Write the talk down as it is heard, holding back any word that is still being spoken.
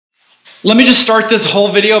Let me just start this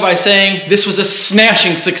whole video by saying this was a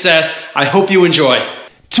smashing success. I hope you enjoy.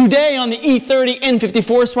 Today on the E30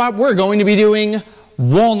 N54 swap, we're going to be doing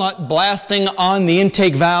walnut blasting on the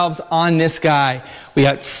intake valves on this guy. We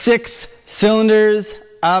got 6 cylinders,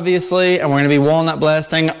 obviously, and we're going to be walnut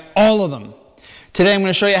blasting all of them. Today I'm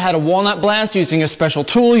going to show you how to walnut blast using a special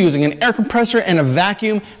tool, using an air compressor and a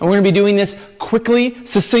vacuum, and we're going to be doing this quickly,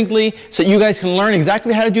 succinctly, so that you guys can learn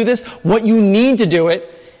exactly how to do this, what you need to do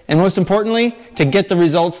it, and most importantly, to get the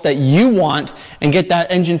results that you want and get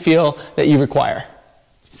that engine feel that you require.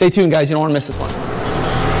 Stay tuned, guys. You don't want to miss this one.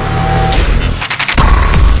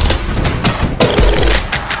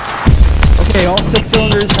 Okay, all 6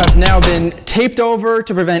 cylinders have now been taped over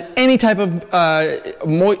to prevent any type of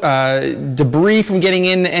debris from getting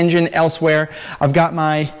in the engine elsewhere. I've got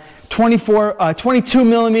my 22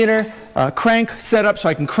 millimeter crank set up so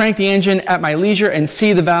I can crank the engine at my leisure and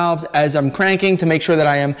see the valves as I'm cranking to make sure that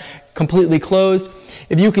I am completely closed.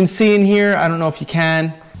 If you can see in here, I don't know if you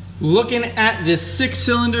can, looking at the 6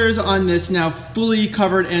 cylinders on this now fully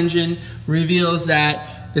covered engine reveals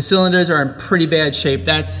that the cylinders are in pretty bad shape.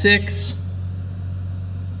 That's 6,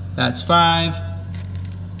 that's 5,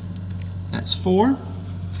 that's 4,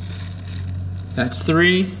 that's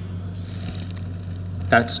 3,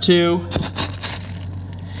 that's 2,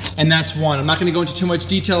 and that's 1. I'm not going to go into too much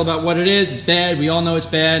detail about what it is. It's bad. We all know it's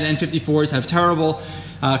bad. N54s have terrible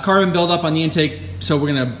carbon buildup on the intake, so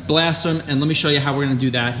we're going to blast them, and let me show you how we're going to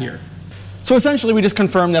do that here. So essentially we just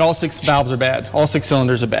confirmed that all 6 valves are bad, all 6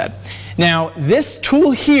 cylinders are bad. Now this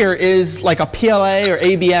tool here is like a PLA or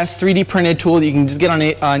ABS 3D printed tool that you can just get on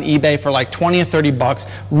eBay for like 20 or 30 bucks.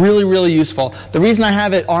 Really, really useful. The reason I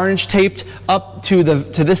have it orange taped up to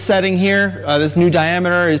this setting here, this new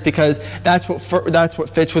diameter, is because that's what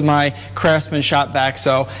fits with my Craftsman shop vac.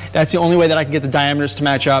 So that's the only way that I can get the diameters to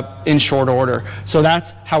match up in short order. So that's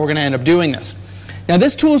how we're going to end up doing this. Now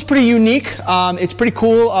this tool is pretty unique. It's pretty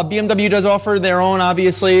cool. BMW does offer their own,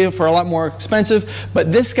 obviously, for a lot more expensive.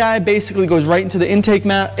 But this guy basically goes right into the intake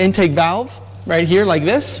valve, right here, like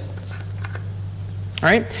this. All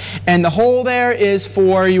right, and the hole there is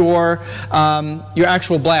for your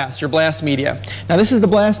actual blast, your blast media. Now this is the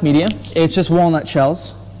blast media. It's just walnut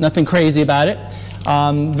shells. Nothing crazy about it.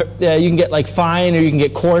 You can get like fine or you can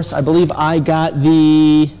get coarse. I believe I got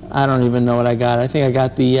I don't even know what I got. I think I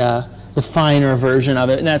got the finer version of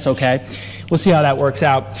it, and that's okay. We'll see how that works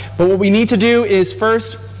out. But what we need to do is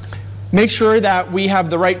first make sure that we have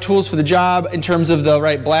the right tools for the job in terms of the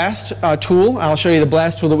right blast tool. I'll show you the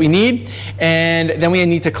blast tool that we need. And then we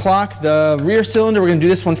need to clock the rear cylinder. We're going to do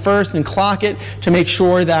this one first and clock it to make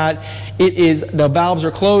sure that the valves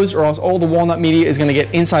are closed, or else all the walnut media is going to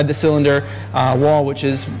get inside the cylinder wall, which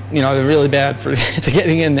is, they're really bad to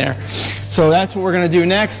getting in there. So that's what we're going to do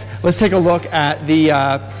next. Let's take a look at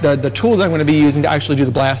the tool that I'm going to be using to actually do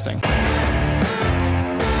the blasting.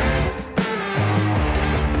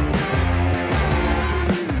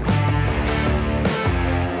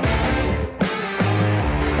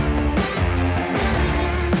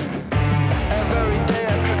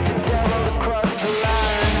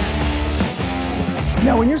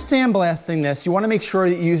 Now when you're sandblasting this, you want to make sure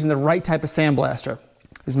that you're using the right type of sandblaster.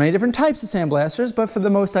 There's many different types of sandblasters, but for the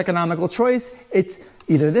most economical choice, it's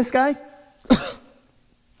either this guy,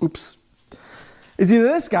 oops, it's either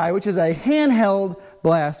this guy, which is a handheld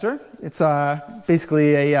blaster. It's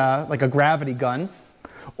basically like a gravity gun,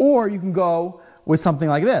 or you can go with something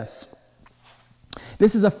like this.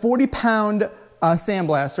 This is a 40-pound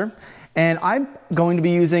sandblaster. And I'm going to be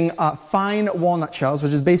using fine walnut shells,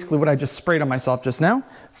 which is basically what I just sprayed on myself just now.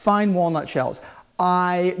 Fine walnut shells.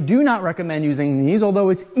 I do not recommend using these, although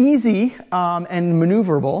it's easy and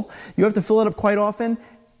maneuverable. You have to fill it up quite often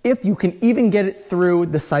if you can even get it through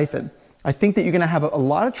the siphon. I think that you're going to have a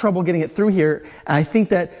lot of trouble getting it through here, and I think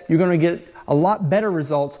that you're going to get a lot better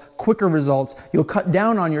results, quicker results. You'll cut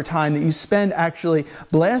down on your time that you spend actually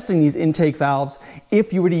blasting these intake valves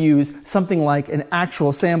if you were to use something like an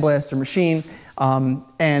actual sandblaster machine.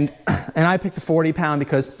 And I picked the 40-pound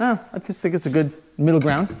because I just think it's a good middle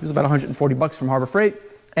ground. It was about 140 bucks from Harbor Freight,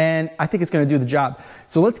 and I think it's going to do the job.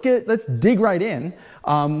 So let's dig right in.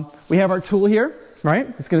 We have our tool here, right?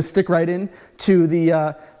 It's going to stick right in to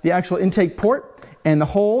the actual intake port. And the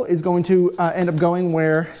hole is going to end up going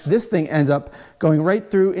where this thing ends up going right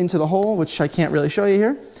through into the hole, which I can't really show you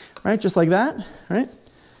here, right? Just like that, right?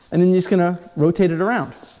 And then you're just going to rotate it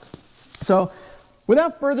around. So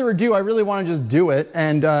without further ado, I really want to just do it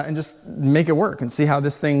and just make it work and see how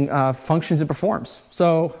this thing functions and performs.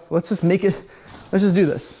 So let's just do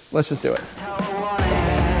this. Let's just do it.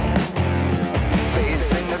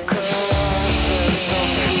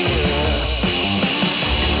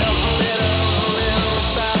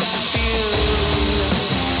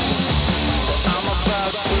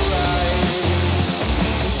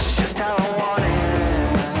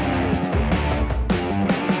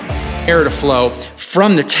 air to flow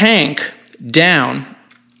from the tank down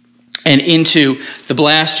and into the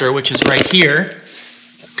blaster, which is right here,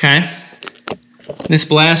 okay? This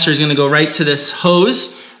blaster is gonna go right to this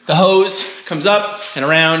hose. The hose comes up and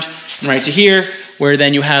around and right to here, where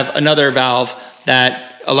then you have another valve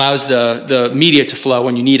that allows the media to flow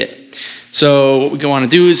when you need it. So what we wanna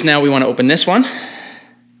do is now we wanna open this one.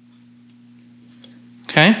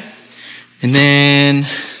 Okay, and then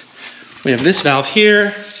we have this valve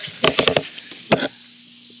here.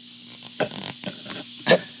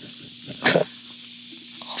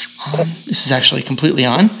 This is actually completely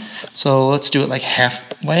on. So let's do it like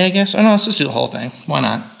halfway, I guess. Oh no, let's just do the whole thing. Why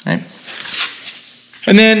not, right?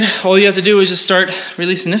 And then all you have to do is just start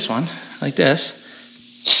releasing this one, like this.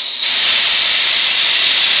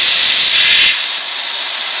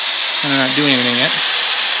 And I'm not doing anything yet.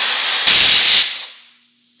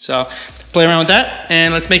 So play around with that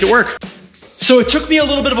and let's make it work. So it took me a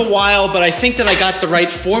little bit of a while, but I think that I got the right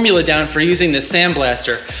formula down for using this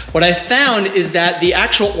sandblaster. What I found is that the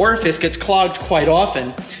actual orifice gets clogged quite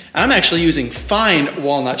often. I'm actually using fine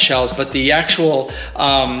walnut shells, but the actual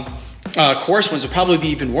coarse ones would probably be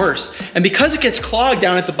even worse. And because it gets clogged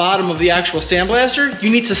down at the bottom of the actual sandblaster,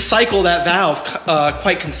 you need to cycle that valve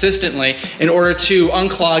quite consistently in order to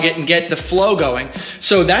unclog it and get the flow going.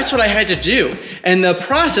 So that's what I had to do. And the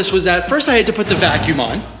process was that first I had to put the vacuum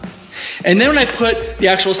on. And then when I put the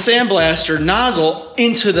actual sandblaster nozzle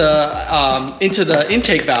into the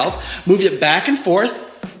intake valve, moved it back and forth,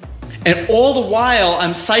 and all the while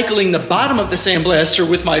I'm cycling the bottom of the sandblaster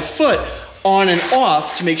with my foot on and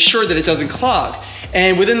off to make sure that it doesn't clog.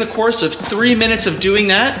 And within the course of 3 minutes of doing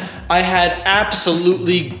that, I had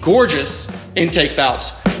absolutely gorgeous intake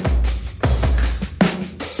valves.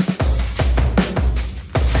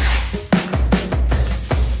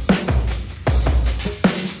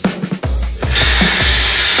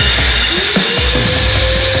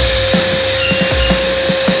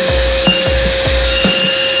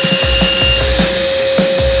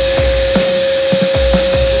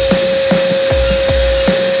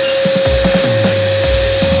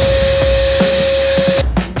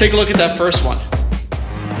 Take a look at that first one.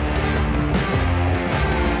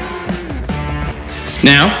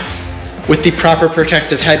 Now, with the proper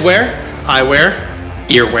protective headwear, eyewear,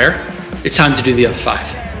 earwear, it's time to do the other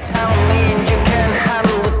 5.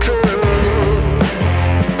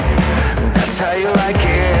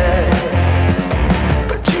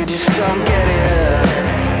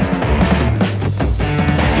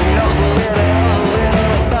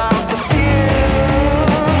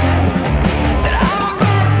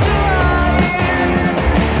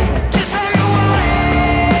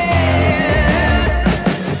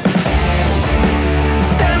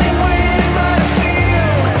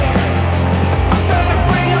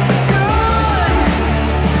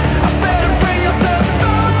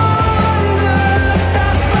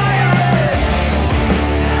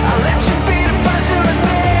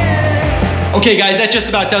 Okay guys, that just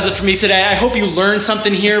about does it for me today. I hope you learned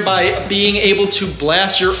something here by being able to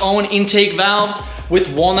blast your own intake valves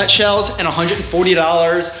with walnut shells and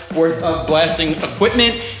 $140 worth of blasting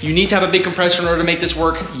equipment. You need to have a big compressor in order to make this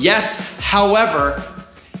work. Yes, however,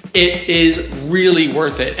 it is really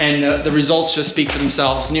worth it, and the results just speak for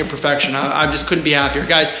themselves, near perfection. I just couldn't be happier.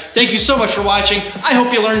 Guys, thank you so much for watching. I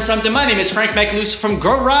hope you learned something. My name is Frank Macaluso from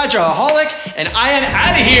Garageaholic, and I am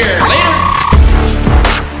out of here. Later.